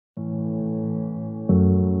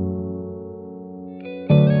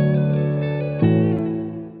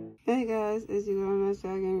guys, it's your girl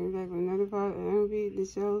Masteryhi Gaming back with another part of MLB The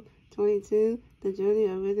Show 22, The Journey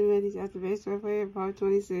of River Mathews after baseball player, part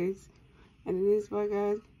 26. And in this part,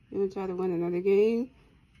 guys, we're going to try to win another game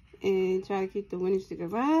and try to keep the winning streak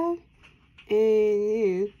alive. And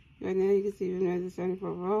yeah, right now you can see River Mathews is 74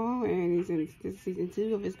 overall, and he's in this season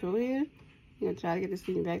 2 of his career. He's going to try to get the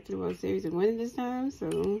season back to the World Series and win it this time,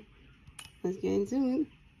 so let's get into it.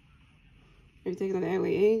 We're taking on the LA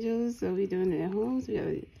Angels, so we're doing it at home.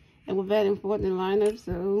 So and we're batting fourth in the lineup,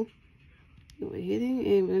 so we're hitting,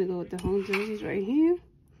 and we're gonna go with the home jerseys right here.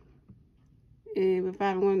 And we're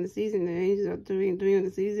 5-1 in the season. The Angels are 3-3 in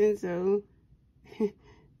the season, so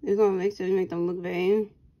we're gonna make sure we make them look bad.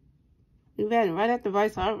 We're batting right after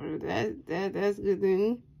Bryce Harper. That's a good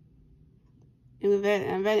thing. And our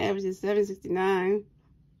batting average is .769,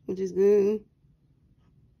 which is good.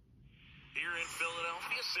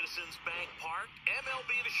 Citizens Bank Park, MLB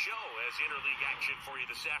The Show has interleague action for you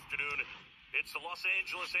this afternoon. It's the Los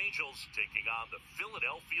Angeles Angels taking on the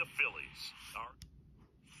Philadelphia Phillies.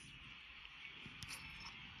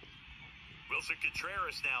 Wilson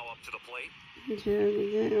Contreras now up to the plate.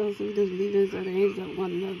 Yeah, also we just leave this, so the Angels up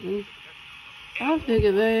 1-0. I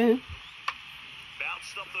figure that.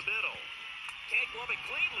 Bounced up the middle. Can't glove it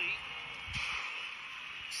cleanly.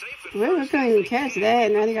 River couldn't even catch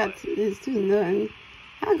that. Now they got it's 2-0.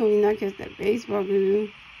 How can we not catch that baseball,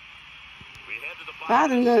 dude?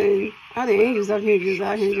 5-0. All the Angels up here just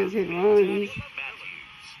out here just hit runs.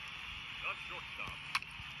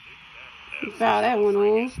 He fouled that one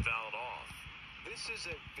off. This is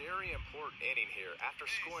a very important inning here. After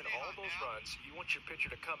scoring all those runs, you want your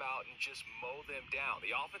pitcher to come out and just mow them down.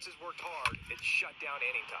 The offense has worked hard. It's shut down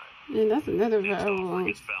inning time. Yeah, that's another foul.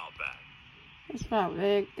 That's foul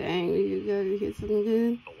back. Dang, we gotta hit something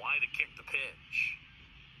good. The wide to kick the pitch.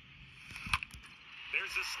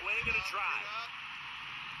 There's a swing and a drive.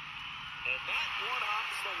 And that one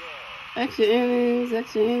hops the wall. Extra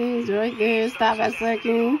innings right there. Stop at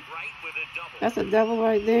second. That's a double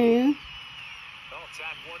right there. Well,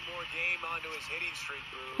 tack one more game onto his hitting streak,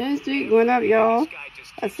 Boo. Hitting streak going up, y'all.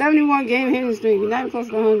 A 71 game hitting streak. We're not even close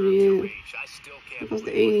to 100 yet. We're close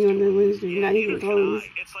to 80 on the winning streak. We're not even close.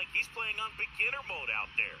 It's like he's playing on beginner mode out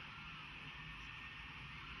there.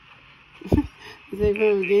 They put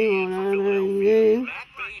a game on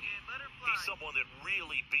He's someone that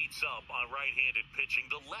really beats up on right-handed pitching.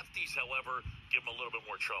 The lefties, however, give him a little bit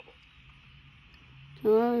more trouble.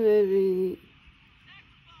 Oh, baby.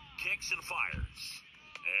 Kicks and fires.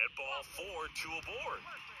 And ball 4, 2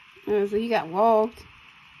 aboard. So he got walked.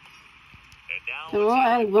 And now come on,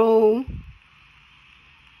 out of goal. And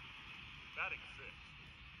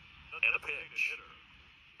a pitch.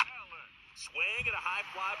 Swing and a high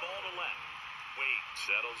fly ball to left. Wade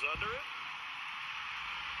settles under it.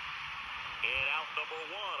 And out number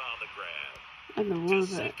 1 on the grab. To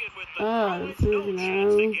second with the throw, no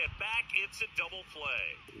chance to get back. It's a double play.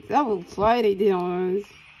 Double play they did on us.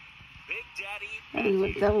 Big Daddy That is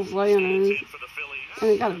what double play on us. for the Phillies. And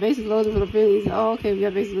we got a bases loaded for the Phillies. Oh, okay, we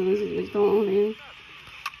got bases loaded. What's going on here?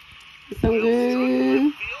 It's so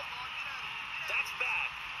good. That's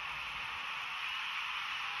back.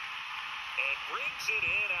 And brings it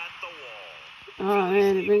in at the wall. Oh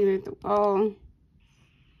man, they bring it at the wall.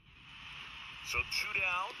 So 2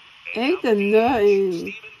 down.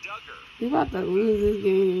 8-0. We about to lose this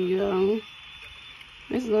game, yo.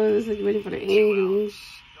 Let's go to this situation for the Angels.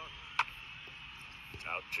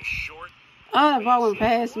 Out to short. Oh, that ball went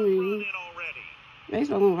past me.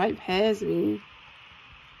 Baseball went right past me.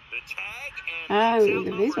 The tag and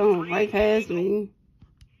the baseball went right past me.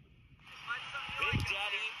 Big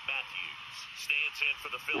Daddy Mathews stands in for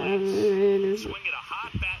the Phillies. Swinging a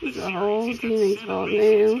hot bat. It's a whole teammate's fault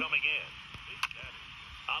now.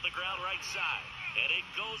 On the ground right side, and it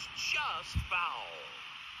goes just foul.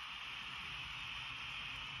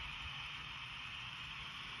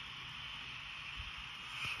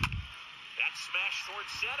 That's smashed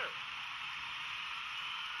towards center.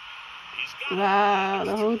 He's got wow,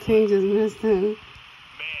 the whole team just missed him. Man,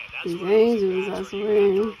 that's these Angels, I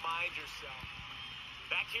swear.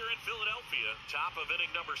 Back here in Philadelphia, top of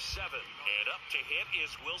inning number 7, and up to hit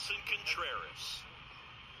is Wilson Contreras.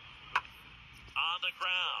 On the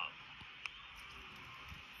ground.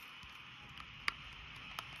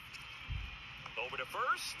 Over to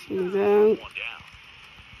first. He's out. 1 down.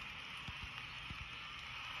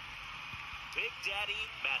 Big Daddy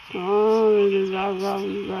Mathews. Oh, this is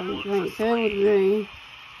Robbie playing terrible today. And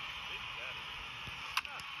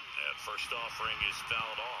first offering is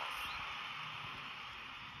fouled off.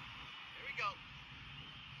 Here we go.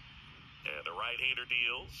 And the right-hander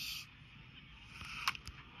deals.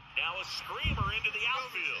 Now a screamer into the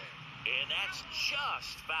outfield. And that's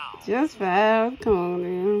just foul. Just foul. Come on,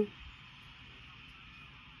 man.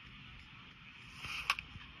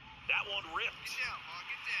 That one ripped.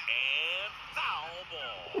 And foul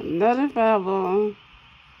ball. Another foul ball.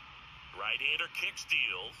 Right-hander kicks,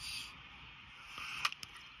 deals.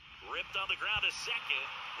 Ripped on the ground a second.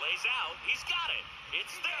 Lays out. He's got it.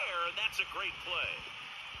 It's there, and that's a great play.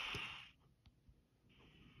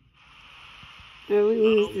 Yeah, we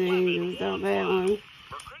lose the Angels. That was a bad one.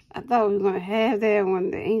 I thought we were going to have that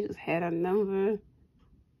one. The Angels had a number.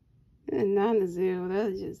 And 9-0.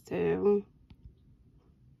 That was just terrible.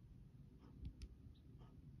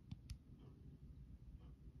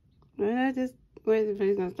 Well, I just waited for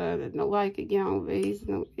the start that nobody could get on base.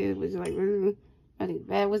 No, it was like really, the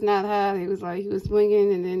bat was not high. It was like he was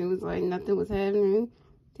swinging, and then it was like nothing was happening.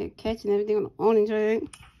 They're catching everything on the awning track.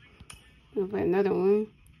 We'll play another one.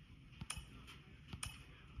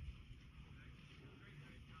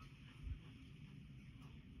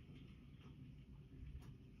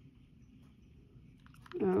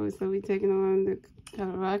 Oh, so we taking on the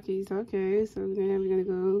Rockies. Okay, so now we're gonna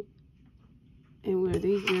go and wear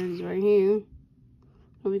these jerseys right here.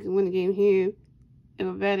 So we can win the game here. And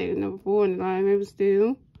our batting number 4 in the line, maybe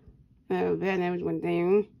still. Batting average went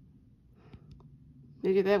down.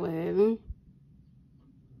 Maybe that would happen.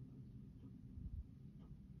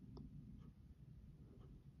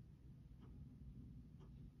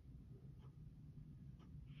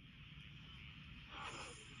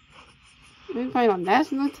 We're playing on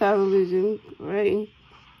national television. Great. And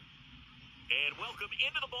welcome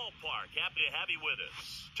into the ballpark. Happy to have you with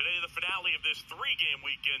us. Today, the finale of this 3-game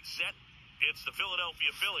weekend set. It's the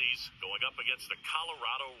Philadelphia Phillies going up against the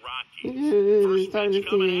Colorado Rockies. First pitch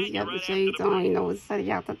coming at you got right the after shades the on, break. you know, it's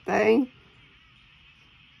setting out the thing.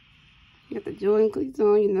 You got the Jordan cleats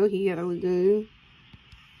on, you know he got to look good.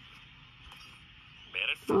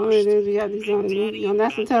 All right, we got these on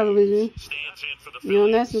national television. You're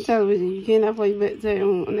on national television. You cannot play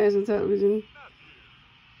on national television.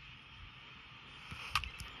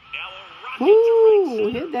 Ooh,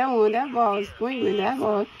 hit that one. That ball is screaming. That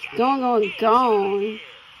ball gone.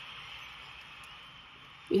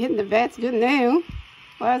 We hitting the bats good now.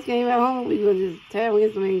 Last game at home, we gonna just tear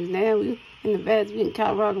against the Rangers. Now we in the bats. We in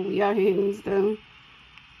Colorado. We out here and stuff.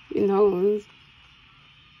 In homes.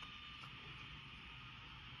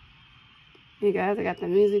 Hey guys, I got the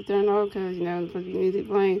music turned off because, you know, it's supposed to be music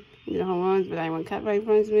playing. You know, home runs, but I want copyright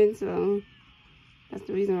punishment, so that's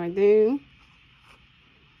the reason right there.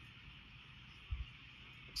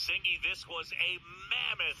 Singy, this was a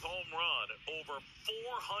mammoth home run, over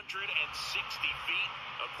 460 feet,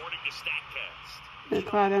 according to StatCast. Let's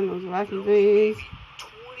call down those Rocky Bays.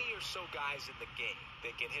 20 or so guys in the game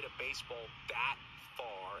that can hit a baseball that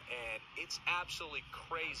far, and it's absolutely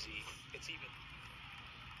crazy. It's even...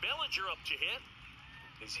 Bellinger up to hit.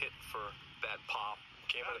 He's hitting for that pop.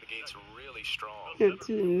 Came out of the gates really strong. Got 2-0.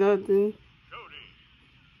 Cody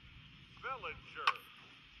Bellinger.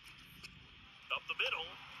 Up the middle.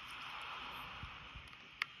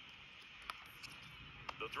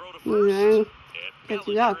 The throw to first. Yeah. Got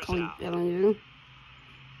you out, Cody Bellinger.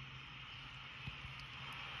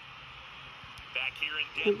 Back here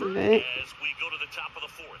in Denver as we go to the top of the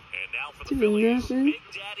 4th. And now for the Phillies, Big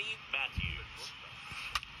Daddy Mathews.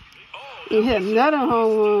 He hit another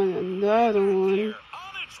home run, another one.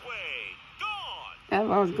 That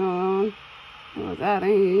ball's gone. That was out of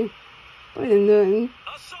here. Wait a nothing.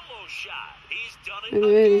 A solo shot. He's done it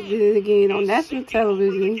again. Did it again on national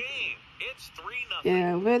television. It's 3-0.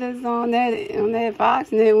 Yeah, but it's on that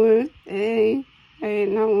Fox network. Hey,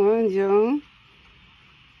 no runs, y'all.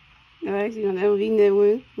 No, actually on the MLB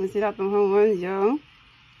network. Let's hit out them home runs, y'all.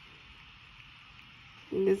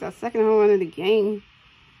 And this is our second home run of the game.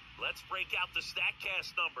 Let's break out the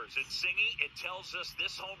StatCast numbers. It's Singy. It tells us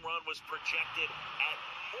this home run was projected at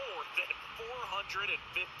more than 450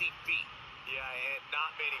 feet. Yeah, and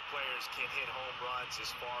not many players can hit home runs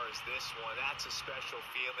as far as this one. That's a special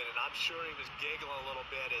feeling, and I'm sure he was giggling a little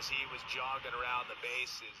bit as he was jogging around the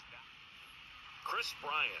bases. Chris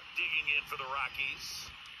Bryant digging in for the Rockies.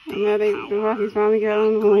 And now the Rockies finally got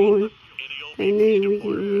on the horn. They knew we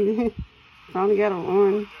could finally got a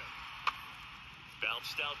horn.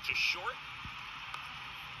 Bounced out to short.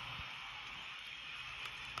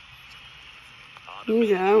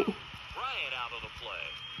 He's out. Bryant out of the play.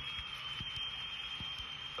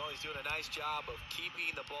 So he's doing a nice job of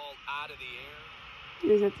keeping the ball out of the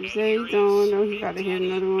air. He's at the shades on. No, he's about to hit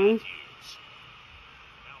another one.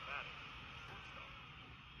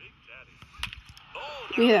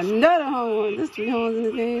 He hit another home run. There's 3 homes in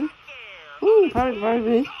the game. Ooh,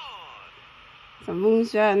 perfect. It's a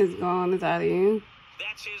moonshot and it's gone. It's out of here.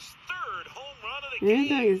 That's his 3rd third home run of the Yeah,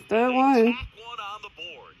 game. it's third They one. tack one on the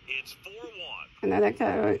board. It's 4-1. And now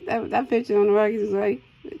that picture on the Rockies is like,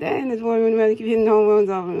 dang, this boy really keep hitting home runs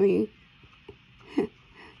off of me.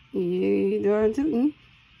 You darn tootin'.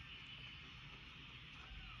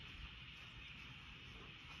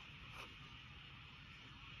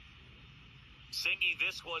 Singy,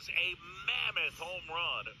 this was a mammoth home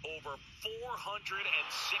run over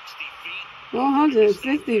 460 feet.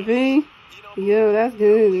 460 feet. Yo, that's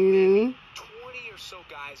good, man. 20 or so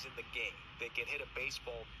guys in the game that can hit a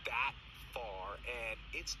baseball that far, and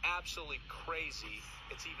it's absolutely crazy.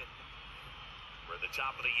 It's even... We're at the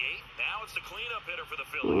top of the 8th. Now it's the cleanup hitter for the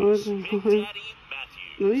Phillies. Big Daddy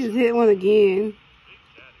Mathews. Let me just hit one again.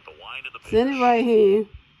 The wind of the pitch. Send it right here.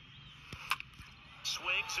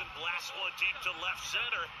 Swings and blasts one deep to left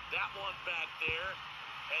center. That one back there.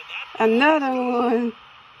 And that Another one.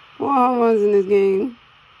 4 home runs in this game.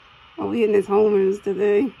 Oh, we hitting his homers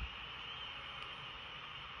today.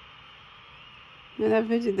 And that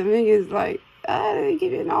picture to me is like, they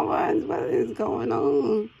keep hitting home runs. What is going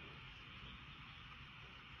on?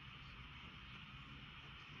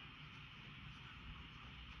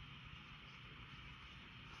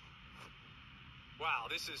 Wow,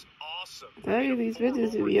 this is awesome. I tell you, these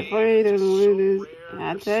bitches should be afraid of this.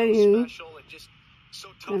 I tell you.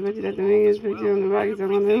 I bet you that the biggest picture on the Rockies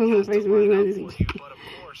are on the Facebook.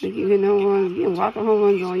 They keep hitting home runs, getting walking home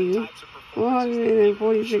runs on you.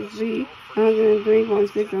 446 feet,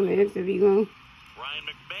 103.6 on the XFE gun. Ryan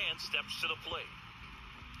McMahon steps to the plate.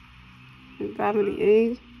 And top of the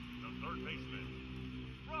 8th. The third baseman.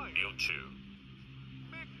 Field 2.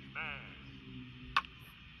 McMahon.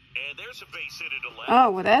 And there's a base hit to left.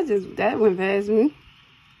 Oh, well, that went past me.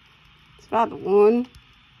 It's about the 1.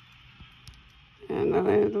 And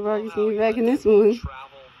the Rockies can get back in this one.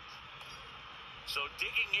 So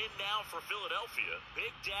digging in now for Philadelphia,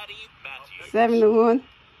 Big Daddy Mathews. 7-1.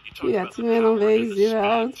 We got 2 men on base, 0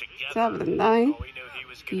 outs. Top of the 9th.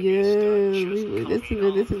 Yeah, this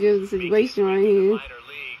is a good situation right here.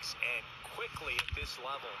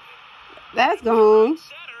 That's gone.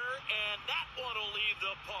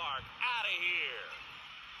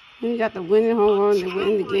 We got the winning home run to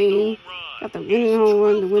win the game. Got the winning home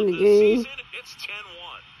run to win the game. It's 10-1.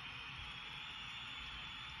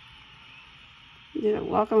 Yeah,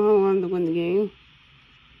 walk-on home run to win the game.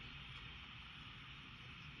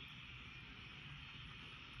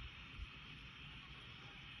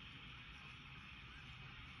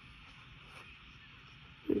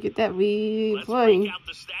 Get that we playing. Let's break out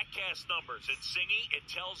the StatCast numbers. At Singy, it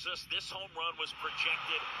tells us this home run was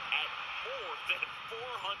projected at more than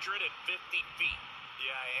 450 feet.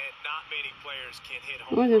 Yeah, and not many players can hit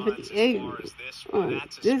home runs as far as this one.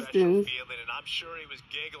 That's a special feeling, and I'm sure he was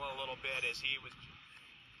giggling a little bit as he was.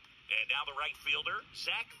 And now the right fielder,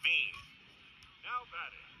 Zach Veen. Now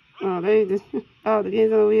Oh, batting. the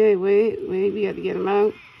game's over here. Wait, we got to get him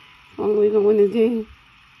out. How long are we going to win this game?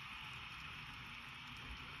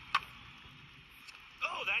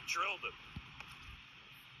 Oh, that drilled him.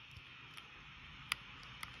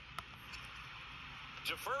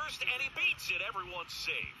 To first, and he beats it. Everyone's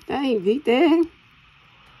safe. I ain't beat that.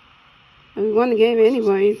 We won the game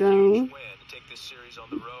anyway, so. Win to take this series on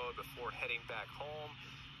the road before heading back home.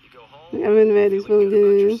 You go home. I'm in the feeling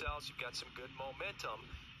good. You've got some good momentum,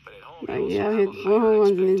 but at home, yeah, I hit 4 home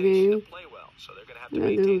runs in this game. So they're going to have to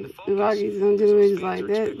maintain the focus. The Rockies don't do it just like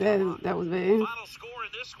that. That was bad. Final score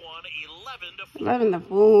in this one, 11-4.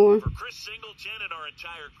 11-4. For Chris Singleton and our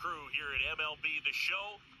entire crew here at MLB The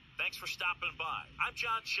Show, thanks for stopping by. I'm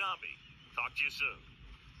John Shambi. Talk to you soon.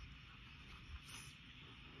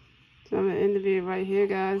 So I'm going to end the video right here,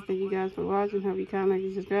 guys. Thank you guys for watching. Hope you comment, like,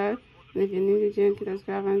 and subscribe. And if you're new to the channel, hit that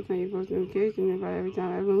subscribe button, turn your post notifications, and every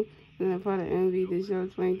time I move. And I'm part of MLB The Show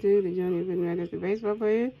 22, the journey of being ready as a baseball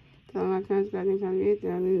player. Tell my friends about the time to get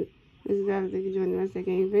there. This is how they can join the rest of the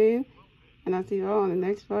game fan. And I'll see you all on the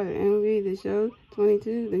next part of MLB The Show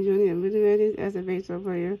 22, the journey of being ready as a baseball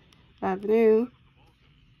player. Bye for now.